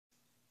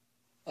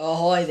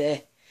Oh, hi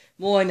there.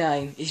 My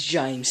name is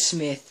James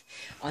Smith,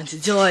 and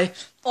today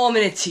I'm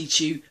going to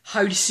teach you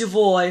how to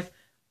survive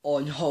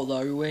on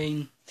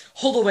Halloween.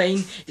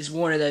 Halloween is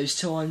one of those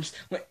times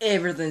when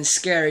everything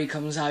scary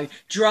comes out.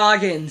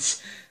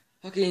 Dragons,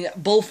 fucking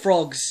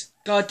bullfrogs,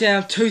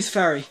 goddamn tooth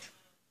fairy.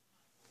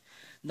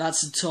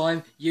 That's the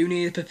time you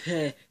need to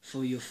prepare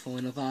for your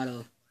final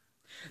battle.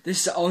 This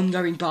is the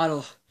ongoing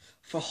battle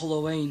for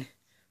Halloween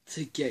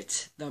to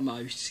get the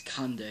most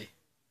candy.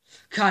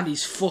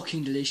 Candy's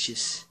fucking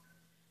delicious.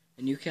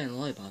 And you can't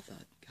lie about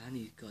that.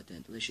 Candy's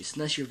goddamn delicious.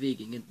 Unless you're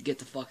vegan, get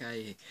the fuck out of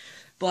here.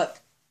 But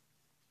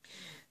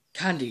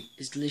candy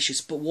is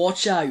delicious, but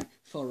watch out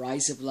for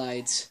razor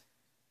blades.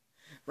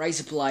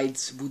 Razor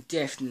blades will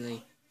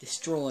definitely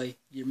destroy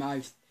your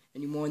mouth.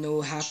 And you wanna know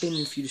what happens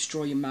if you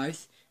destroy your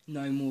mouth?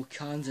 No more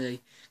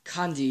candy.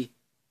 Candy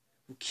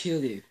will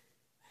kill you.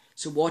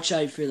 So watch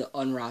out for the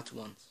unwrapped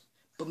ones.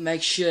 But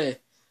make sure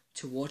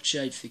to watch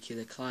out for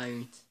killer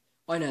clowns.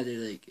 I know they're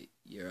like a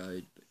year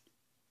old, but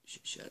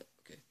shut up,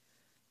 okay?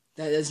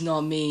 That does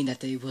not mean that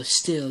they will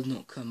still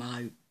not come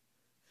out.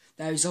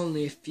 That was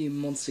only a few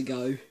months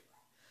ago.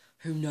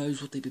 Who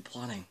knows what they'll be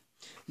planning?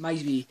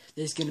 Maybe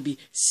there's going to be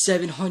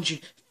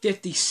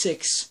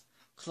 756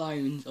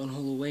 clowns on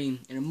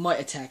Halloween, and it might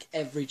attack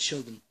every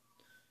children.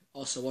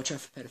 Also, watch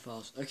out for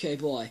pedophiles. Okay,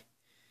 bye.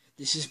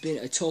 This has been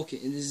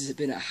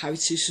a how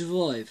to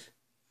survive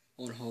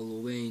on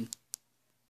Halloween.